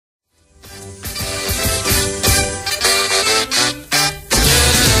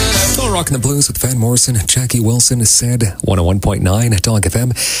Rockin' the Blues with Van Morrison. Jackie Wilson said 101.9 DAWG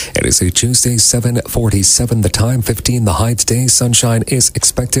FM. It is a Tuesday, 7:47 the time, 15 the high today. Sunshine is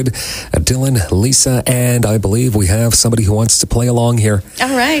expected. Dylan, Lisa, and I believe we have somebody who wants to play along here.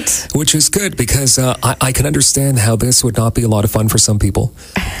 All right. Which is good because I can understand how this would not be a lot of fun for some people.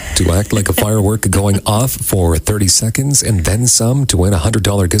 To act like a firework going off for 30 seconds and then some to win a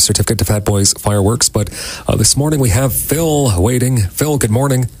 $100 gift certificate to Phatboy's Fireworks. But this morning we have Phil waiting. Phil, good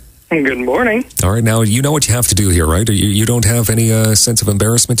morning. Good morning. All right, now you know what you have to do here, right? You don't have any sense of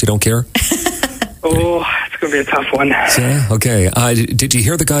embarrassment? You don't care? Oh, it's going to be a tough one. Yeah? Okay. Did you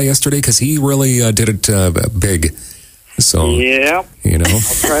hear the guy yesterday? Because he really did it big. So, yeah. You know.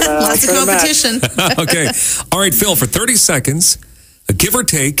 Lots of competition. Okay. All right, Phil, for 30 seconds, give or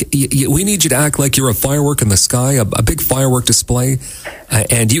take, we need you to act like you're a firework in the sky, a big firework display,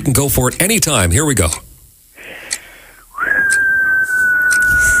 and you can go for it anytime. Here we go.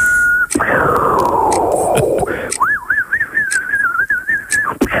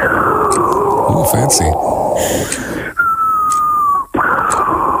 Ooh, fancy.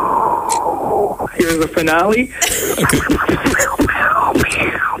 Here's the finale. Okay.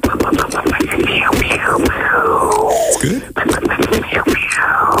 It's good.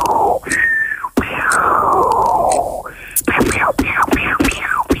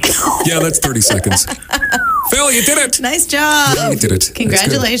 Yeah, that's 30 seconds. Phil, you did it. Nice job. Yeah, you did it.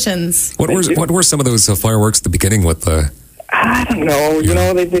 Congratulations. What were some of those fireworks at the beginning with the... I don't know. You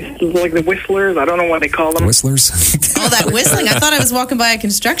know, they like the whistlers. I don't know what they call them. Whistlers? Oh, that whistling. I thought I was walking by a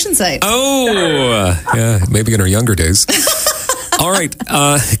construction site. Oh, yeah, maybe in her younger days. All right.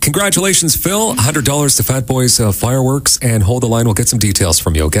 Congratulations, Phil. $100 to Phatboy's Fireworks. And hold the line. We'll get some details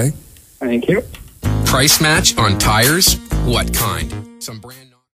from you, okay? Thank you. Price match on tires? What kind? Some brand